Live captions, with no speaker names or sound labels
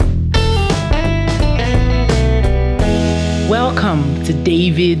Welcome to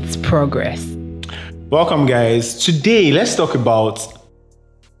David's Progress. Welcome, guys. Today, let's talk about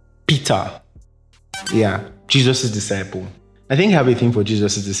Peter. Yeah, Jesus' disciple. I think I have a thing for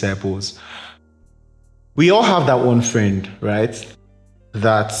Jesus' disciples. We all have that one friend, right?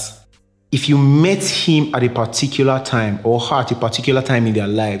 That if you met him at a particular time or her at a particular time in their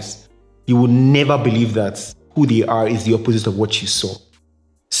lives, you would never believe that who they are is the opposite of what you saw.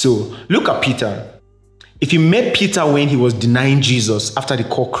 So, look at Peter. If you met Peter when he was denying Jesus after the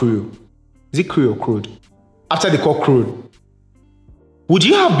cock crew, is it crew or crowed? After the cock crowed, would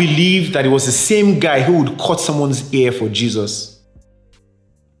you have believed that it was the same guy who would cut someone's ear for Jesus?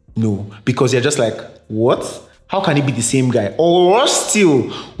 No, because you're just like, what? How can it be the same guy? Or worse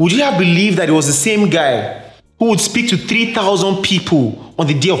still, would you have believed that it was the same guy who would speak to 3,000 people on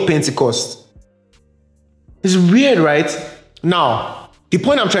the day of Pentecost? It's weird, right? Now, the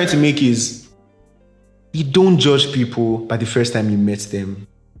point I'm trying to make is, you don't judge people by the first time you met them.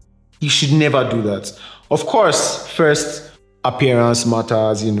 You should never do that. Of course, first appearance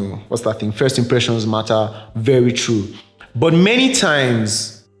matters, what's that thing? First impressions matter, very true. But many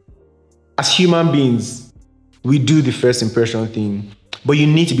times, as human beings, we do the first impression thing. But you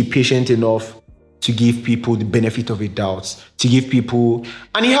need to be patient enough to give people the benefit of a doubt, to give people,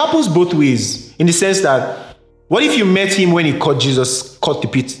 and it happens both ways, in the sense that, what if you met him when he cut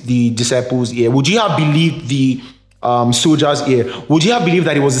the disciples' ear? Would you have believed the soldier's ear? Would you have believed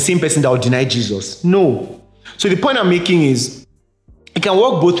that it was the same person that would deny Jesus? No. So the point I'm making is, it can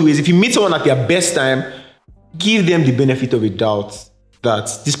work both ways. If you meet someone at their best time, give them the benefit of a doubt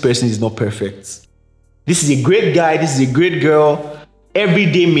that this person is not perfect. This is a great guy, this is a great girl. Every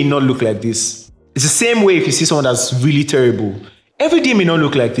day may not look like this. It's the same way if you see someone that's really terrible. Every day may not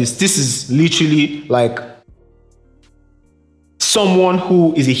look like this. This is literally like someone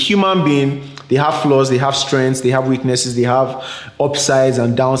who is a human being. They have flaws, they have strengths, they have weaknesses, they have upsides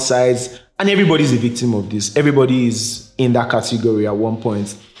and downsides, and everybody's a victim of this. Everybody is in that category at one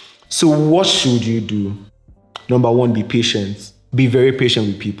point. So what should you do? Number one, be patient. Be very patient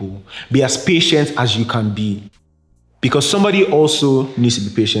with people. Be as patient as you can be, because somebody also needs to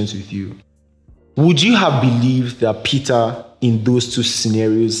be patient with you. Would you have believed that Peter in those two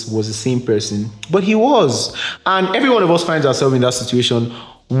scenarios was the same person? But he was. And every one of us finds ourselves in that situation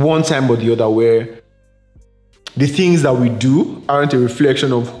one time or the other, where the things that we do aren't a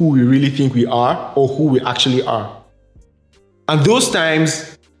reflection of who we really think we are or who we actually are. And those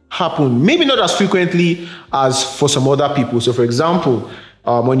times happen, maybe not as frequently as for some other people. So for example,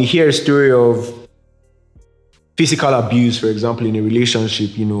 when you hear a story of physical abuse, for example, in a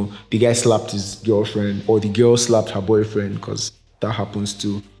relationship, the guy slapped his girlfriend or the girl slapped her boyfriend, because that happens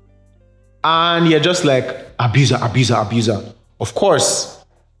too. And you're just like, abuser, abuser, abuser. Of course,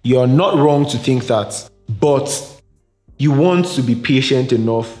 you're not wrong to think that, but you want to be patient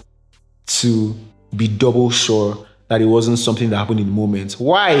enough to be double sure that it wasn't something that happened in the moment.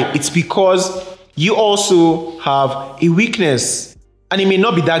 Why? It's because you also have a weakness. And it may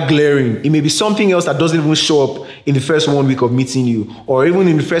not be that glaring. It may be something else that doesn't even show up in the first 1 week of meeting you, or even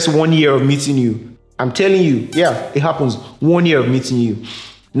in the first 1 year of meeting you. I'm telling you, yeah, it happens. 1 year of meeting you.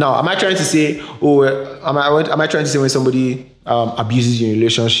 Now, am I trying to say, am I trying to say when somebody abuses you in a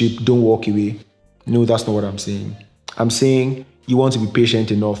relationship, don't walk away? No, that's not what I'm saying. I'm saying you want to be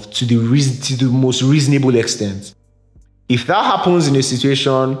patient enough to the most reasonable extent. If that happens in a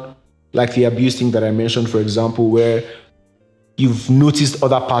situation like the abuse thing that I mentioned, for example, where you've noticed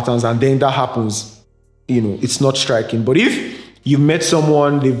other patterns and then that happens, it's not striking. But if you've met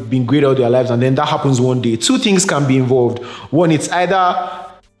someone, they've been great all their lives, and then that happens one day, two things can be involved. One, it's either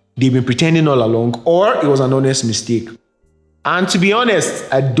they've been pretending all along, or it was an honest mistake. And to be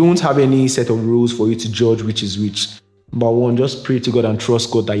honest, I don't have any set of rules for you to judge which is which. Number one, just pray to God and trust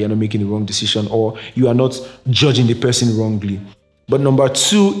God that you're not making the wrong decision, or you are not judging the person wrongly. But number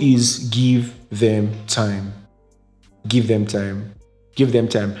two is give them time. Give them time. Give them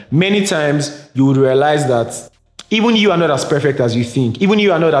time. Many times you would realize that even you are not as perfect as you think. Even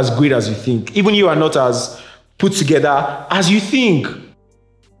you are not as great as you think. Even you are not as put together as you think.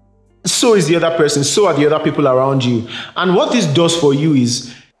 So is the other person. So are the other people around you. And what this does for you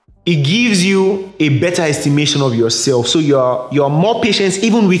is it gives you a better estimation of yourself. So you're more patient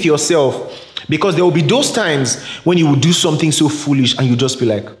even with yourself, because there will be those times when you will do something so foolish and you just be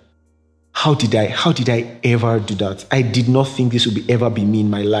like, how did I ever do that? I did not think this would ever be me in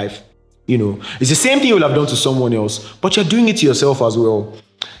my life. It's the same thing you will have done to someone else, but you're doing it to yourself as well.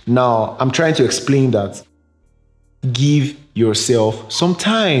 Now, I'm trying to explain that. Give yourself some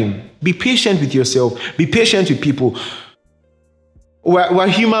time. Be patient with yourself. Be patient with people. We're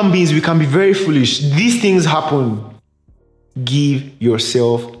human beings. We can be very foolish. These things happen. give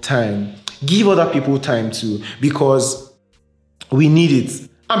yourself time. Give other people time too, because we need it.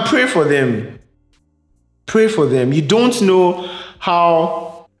 And pray for them. Pray for them. You don't know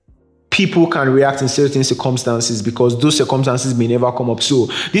how people can react in certain circumstances, because those circumstances may never come up. So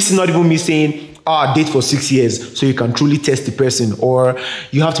this is not even me saying, date for 6 years so you can truly test the person, or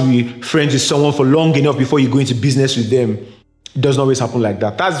you have to be friends with someone for long enough before you go into business with them. It doesn't always happen like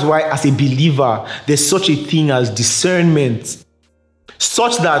that. That's why, as a believer, there's such a thing as discernment,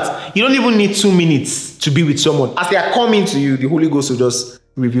 such that you don't even need 2 minutes to be with someone. As they are coming to you, the Holy Ghost will just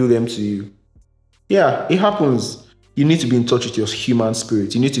reveal them to you. Yeah, it happens. You need to be in touch with your human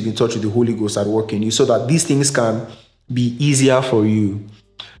spirit. You need to be in touch with the Holy Ghost at work in you, so that these things can be easier for you.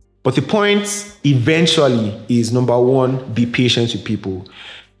 But the point eventually is, number one, be patient with people.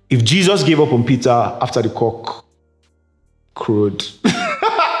 If Jesus gave up on Peter after the cock crowed,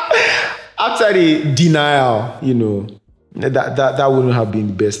 after the denial, that wouldn't have been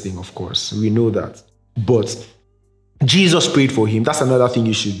the best thing, of course. We know that. But Jesus prayed for him. That's another thing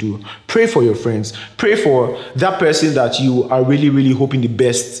you should do. Pray for your friends. Pray for that person that you are really, really hoping the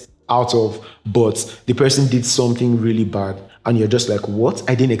best out of, but the person did something really bad. And you're just like, what?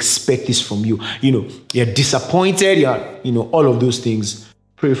 I didn't expect this from you. You're disappointed. All of those things.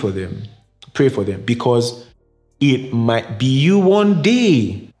 Pray for them. Pray for them, because it might be you one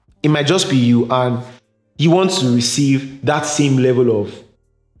day. It might just be you, and you want to receive that same level of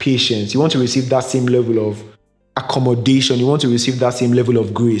patience. You want to receive that same level of accommodation. You want to receive that same level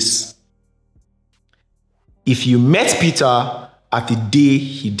of grace. If you met Peter at the day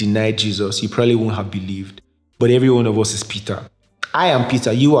he denied Jesus, you probably won't have believed. But every one of us is Peter. I am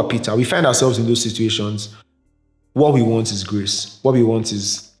Peter. You are Peter. We find ourselves in those situations. What we want is grace. What we want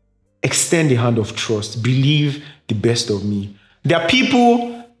is extend the hand of trust. Believe the best of me. There are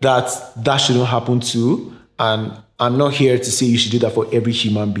people that shouldn't happen to, and I'm not here to say you should do that for every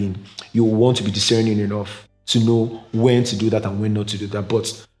human being. You want to be discerning enough to know when to do that and when not to do that.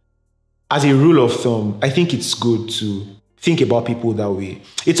 But as a rule of thumb, I think it's good to think about people that way.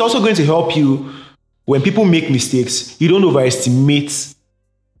 It's also going to help you when people make mistakes. You don't overestimate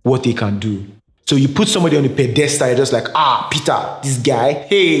what they can do. So you put somebody on a pedestal, you're just like, Peter, this guy,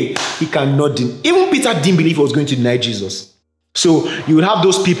 hey, he cannot even Peter didn't believe he was going to deny Jesus. So you would have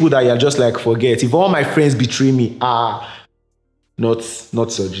those people that you're just like, forget. If all my friends betray me, not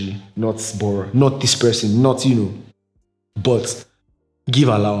Soji, not Bora, not this person, not, but give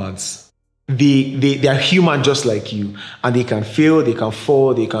allowance. They are human just like you, and they can fail, they can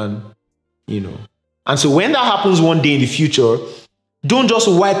fall, they can, And so when that happens one day in the future, don't just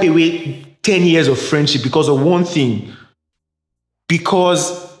wipe away 10 years of friendship because of one thing.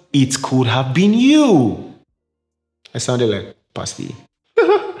 Because it could have been you. I sounded like Pasty.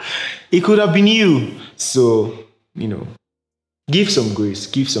 It could have been you. So, give some grace,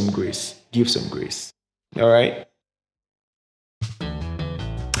 give some grace, give some grace. All right?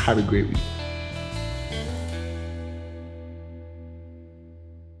 Have a great week.